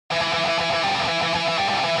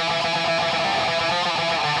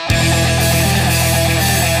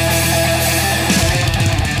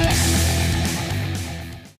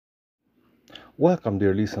Welcome,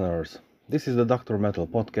 dear listeners. This is the Dr. Metal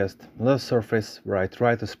podcast, the surface where I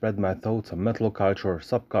try to spread my thoughts on metal culture,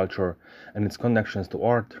 subculture, and its connections to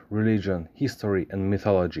art, religion, history, and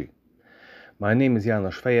mythology. My name is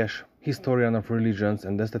János Fejes, historian of religions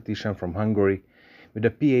and aesthetician from Hungary, with a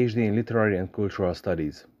PhD in literary and cultural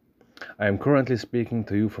studies. I am currently speaking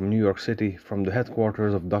to you from New York City, from the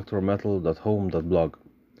headquarters of drmetal.home.blog.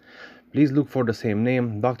 Please look for the same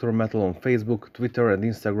name, Dr. Metal, on Facebook, Twitter, and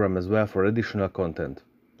Instagram as well for additional content.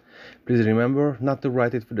 Please remember not to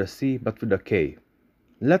write it with a C but with a K.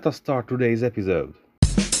 Let us start today's episode.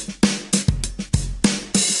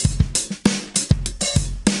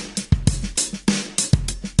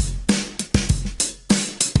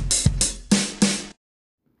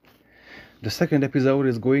 The second episode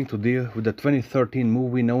is going to deal with the 2013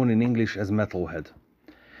 movie known in English as Metalhead.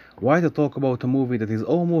 Why to talk about a movie that is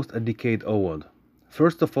almost a decade old?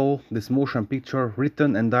 First of all, this motion picture,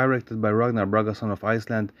 written and directed by Ragnar Bragason of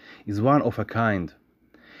Iceland, is one of a kind.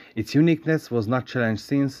 Its uniqueness was not challenged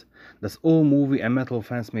since, thus all movie and metal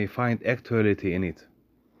fans may find actuality in it.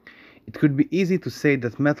 It could be easy to say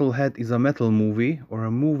that Metalhead is a metal movie or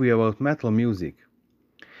a movie about metal music.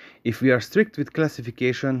 If we are strict with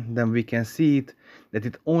classification, then we can see it that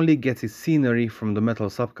it only gets its scenery from the metal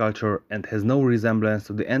subculture and has no resemblance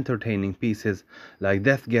to the entertaining pieces like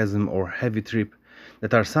Deathgasm or Heavy Trip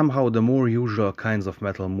that are somehow the more usual kinds of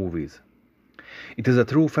metal movies. It is a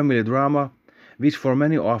true family drama, which for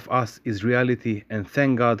many of us is reality, and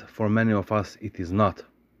thank God for many of us it is not.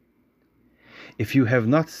 If you have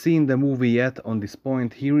not seen the movie yet on this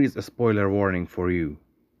point, here is a spoiler warning for you.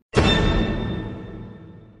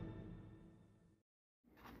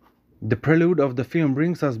 The prelude of the film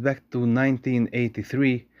brings us back to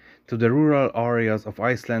 1983, to the rural areas of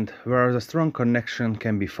Iceland, where a strong connection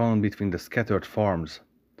can be found between the scattered farms.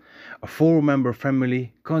 A four-member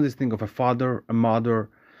family consisting of a father, a mother,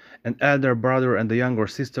 an elder brother and a younger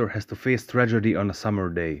sister has to face tragedy on a summer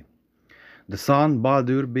day. The son,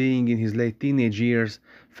 Baldur, being in his late teenage years,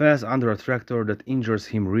 falls under a tractor that injures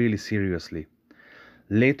him really seriously.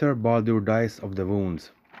 Later, Baldur dies of the wounds.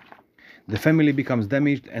 The family becomes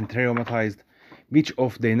damaged and traumatized, which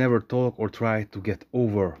of they never talk or try to get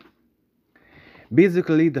over.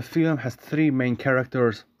 Basically, the film has three main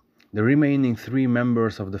characters, the remaining three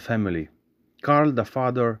members of the family: Karl the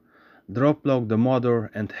father, Droplog the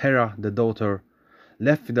mother, and Hera the daughter,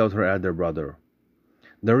 left without her elder brother.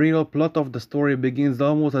 The real plot of the story begins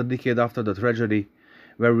almost a decade after the tragedy,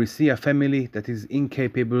 where we see a family that is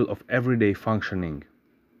incapable of everyday functioning.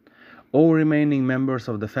 All remaining members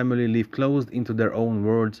of the family live closed into their own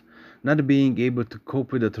worlds, not being able to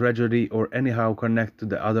cope with the tragedy or anyhow connect to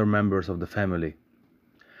the other members of the family.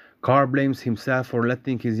 Karl blames himself for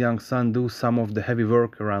letting his young son do some of the heavy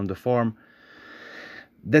work around the farm.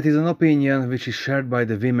 That is an opinion which is shared by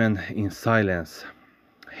the women in silence.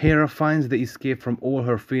 Hera finds the escape from all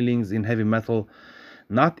her feelings in heavy metal,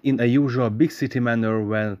 not in a usual big city manner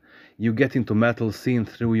when you get into metal scene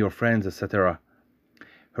through your friends, etc.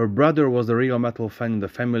 Her brother was the real metal fan in the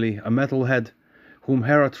family, a metalhead, whom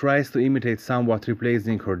Hera tries to imitate somewhat,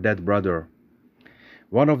 replacing her dead brother.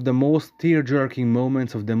 One of the most tear-jerking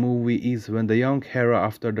moments of the movie is when the young Hera,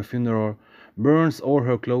 after the funeral, burns all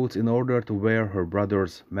her clothes in order to wear her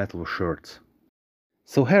brother's metal shirts.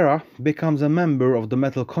 So Hera becomes a member of the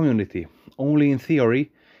metal community, only in theory,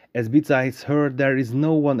 as besides her there is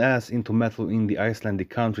no one else into metal in the Icelandic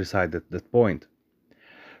countryside at that point.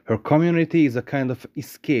 Her community is a kind of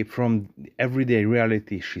escape from the everyday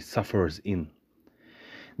reality she suffers in.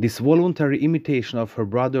 This voluntary imitation of her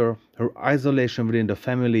brother, her isolation within the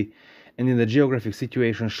family and in the geographic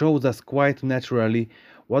situation shows us quite naturally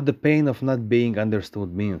what the pain of not being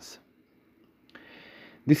understood means.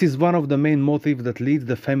 This is one of the main motives that leads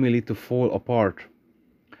the family to fall apart.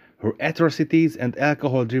 Her atrocities and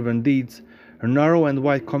alcohol-driven deeds, her narrow and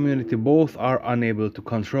wide community both are unable to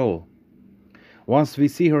control. Once we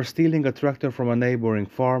see her stealing a tractor from a neighboring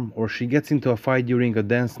farm, or she gets into a fight during a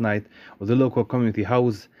dance night of the local community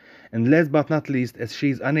house, and last but not least, as she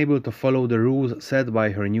is unable to follow the rules set by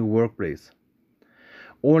her new workplace.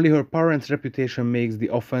 Only her parents' reputation makes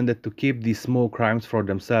the offended to keep these small crimes for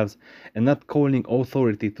themselves and not calling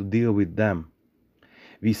authority to deal with them.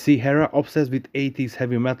 We see Hera obsessed with 80s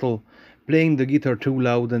heavy metal, playing the guitar too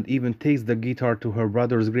loud, and even takes the guitar to her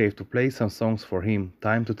brother's grave to play some songs for him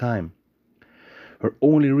time to time. Her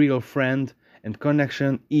only real friend and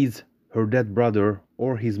connection is her dead brother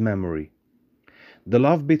or his memory. The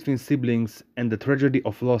love between siblings and the tragedy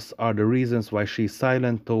of loss are the reasons why she is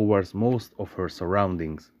silent towards most of her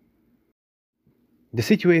surroundings. The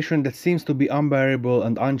situation that seems to be unbearable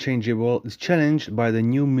and unchangeable is challenged by the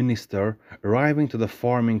new minister arriving to the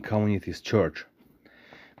farming community's church.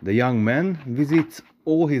 The young man visits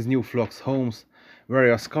all his new flock's homes,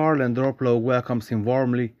 whereas Karl and Droplo welcomes him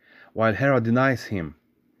warmly, while Hera denies him.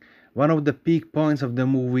 One of the peak points of the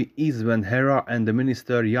movie is when Hera and the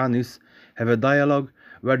minister Janus have a dialogue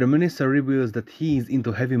where the minister reveals that he is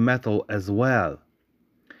into heavy metal as well.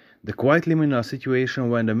 The quite liminal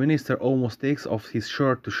situation when the minister almost takes off his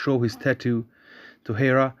shirt to show his tattoo to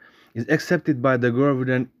Hera is accepted by the girl with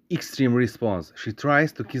an extreme response. She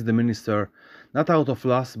tries to kiss the minister, not out of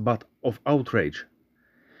lust but of outrage.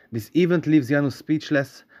 This event leaves Janus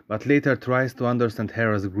speechless, but later tries to understand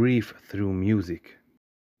Hera's grief through music.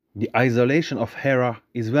 The isolation of Hera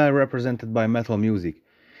is well represented by metal music.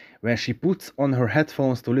 When she puts on her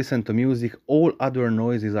headphones to listen to music, all other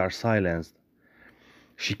noises are silenced.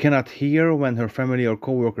 She cannot hear when her family or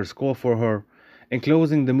co-workers call for her,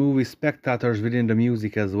 enclosing the movie spectators within the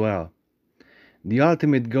music as well. The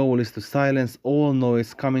ultimate goal is to silence all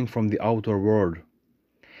noise coming from the outer world.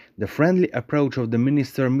 The friendly approach of the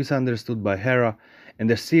minister misunderstood by Hera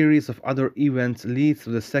and a series of other events leads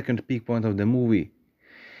to the second peak point of the movie.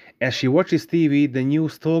 As she watches TV, the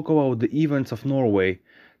news talk about the events of Norway,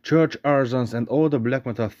 church arson and all the black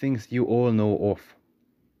metal things you all know of.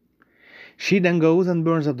 She then goes and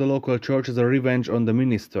burns up the local church as a revenge on the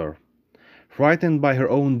minister. Frightened by her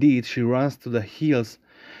own deeds, she runs to the hills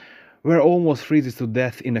where almost freezes to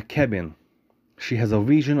death in a cabin. She has a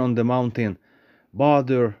vision on the mountain.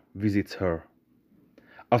 Baldur visits her.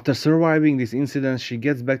 After surviving this incident, she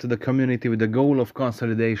gets back to the community with the goal of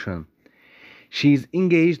consolidation. She is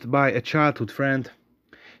engaged by a childhood friend.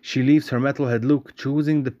 She leaves her metalhead look,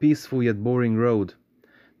 choosing the peaceful yet boring road.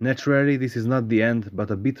 Naturally, this is not the end, but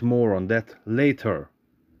a bit more on that later.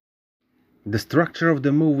 The structure of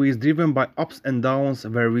the movie is driven by ups and downs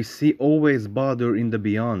where we see always Baldur in the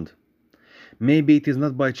beyond. Maybe it is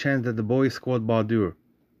not by chance that the boy is called Baldur.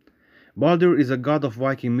 Baldur is a god of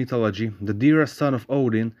Viking mythology, the dearest son of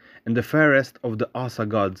Odin and the fairest of the Asa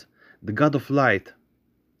gods, the god of light.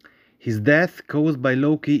 His death, caused by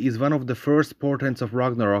Loki, is one of the first portents of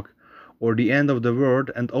Ragnarok, or the end of the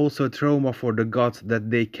world, and also a trauma for the gods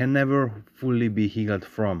that they can never fully be healed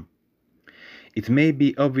from. It may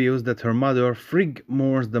be obvious that her mother, Frigg,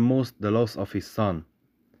 mourns the most the loss of his son.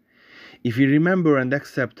 If we remember and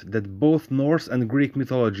accept that both Norse and Greek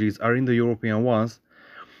mythologies are Indo-European ones,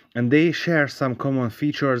 and they share some common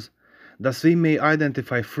features, thus we may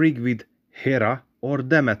identify Frigg with Hera or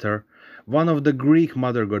Demeter, one of the Greek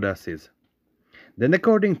mother goddesses. Then,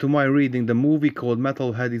 according to my reading, the movie called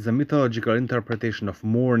Metalhead is a mythological interpretation of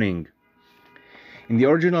mourning. In the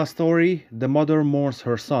original story, the mother mourns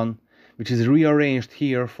her son, which is rearranged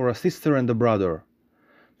here for a sister and a brother.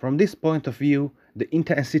 From this point of view, the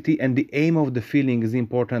intensity and the aim of the feeling is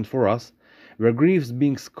important for us, where grief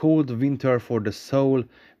brings cold winter for the soul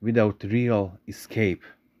without real escape.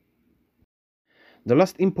 The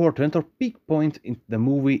last important or peak point in the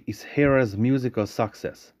movie is Hera's musical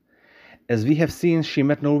success. As we have seen, she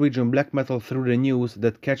met Norwegian black metal through the news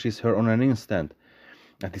that catches her on an instant.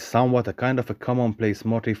 That is somewhat a kind of a commonplace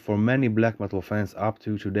motif for many black metal fans up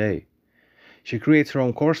to today. She creates her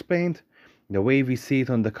own corpse paint, the way we see it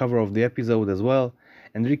on the cover of the episode as well,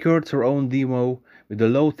 and records her own demo with the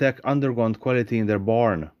low-tech underground quality in their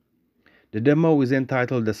barn. The demo is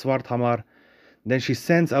entitled The Svarthamar. Then she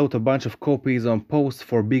sends out a bunch of copies on post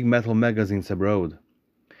for big metal magazines abroad.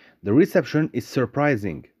 The reception is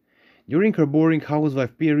surprising. During her boring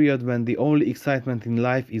housewife period, when the only excitement in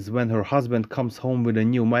life is when her husband comes home with a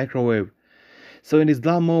new microwave, so in this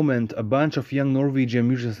dull moment a bunch of young Norwegian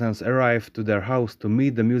musicians arrive to their house to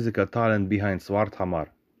meet the musical talent behind Svarthamar.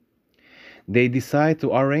 They decide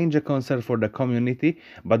to arrange a concert for the community,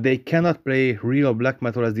 but they cannot play real black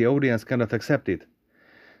metal as the audience cannot accept it.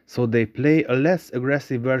 So they play a less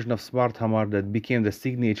aggressive version of Svarthamar that became the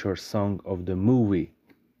signature song of the movie.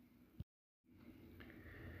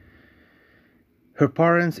 Her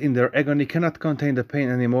parents, in their agony, cannot contain the pain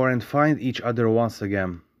anymore and find each other once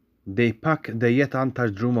again. They pack the yet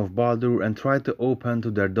untouched room of Baldur and try to open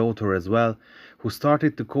to their daughter as well, who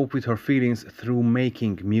started to cope with her feelings through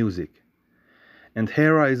making music. And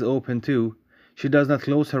Hera is open too. She does not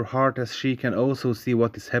close her heart, as she can also see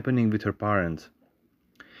what is happening with her parents.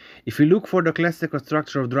 If we look for the classical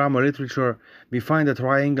structure of drama literature, we find a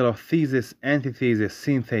triangle of thesis, antithesis,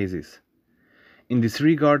 synthesis. In this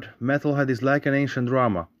regard, Metalhead is like an ancient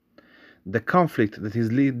drama. The conflict that is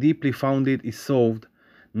deeply founded is solved,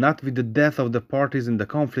 not with the death of the parties in the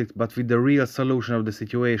conflict, but with the real solution of the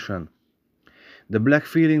situation. The black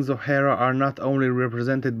feelings of Hera are not only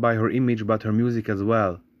represented by her image but her music as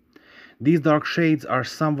well. These dark shades are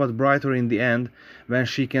somewhat brighter in the end when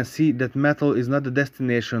she can see that metal is not the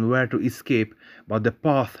destination where to escape but the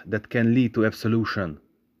path that can lead to absolution.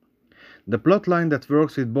 The plotline that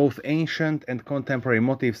works with both ancient and contemporary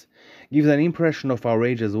motifs gives an impression of our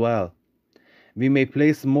age as well. We may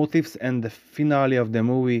place motifs and the finale of the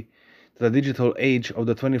movie to the digital age of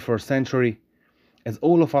the 21st century, as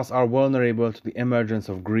all of us are vulnerable to the emergence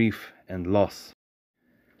of grief and loss.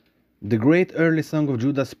 The great early song of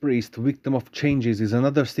Judas Priest, Victim of Changes, is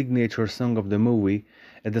another signature song of the movie,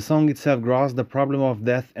 as the song itself grasps the problem of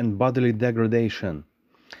death and bodily degradation,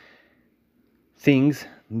 things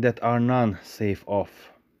that are none safe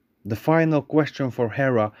off. The final question for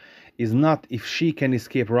Hera is not if she can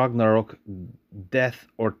escape Ragnarok, death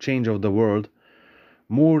or change of the world,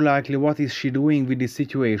 more likely what is she doing with this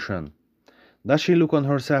situation. Does she look on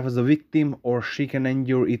herself as a victim or she can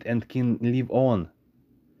endure it and can live on?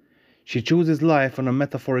 She chooses life on a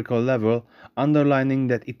metaphorical level, underlining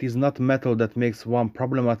that it is not metal that makes one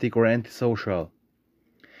problematic or antisocial.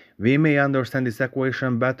 We may understand this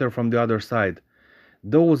equation better from the other side.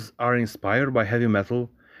 Those are inspired by heavy metal,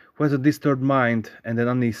 who has a disturbed mind and an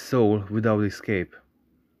uneasy soul without escape.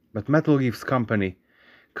 But metal gives company.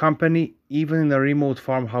 Company even in a remote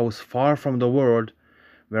farmhouse far from the world,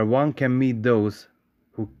 where one can meet those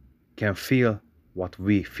who can feel what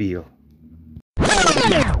we feel.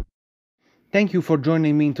 Thank you for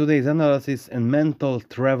joining me in today's analysis and mental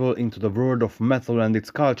travel into the world of metal and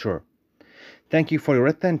its culture. Thank you for your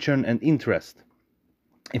attention and interest.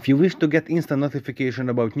 If you wish to get instant notification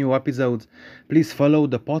about new episodes, please follow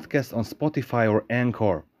the podcast on Spotify or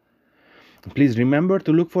Anchor. Please remember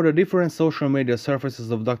to look for the different social media surfaces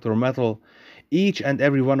of Dr. Metal. Each and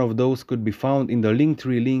every one of those could be found in the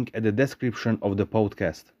Linktree link at the description of the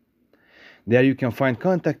podcast. There you can find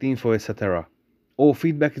contact info, etc. All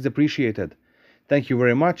feedback is appreciated. Thank you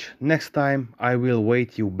very much. Next time I will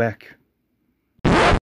wait you back.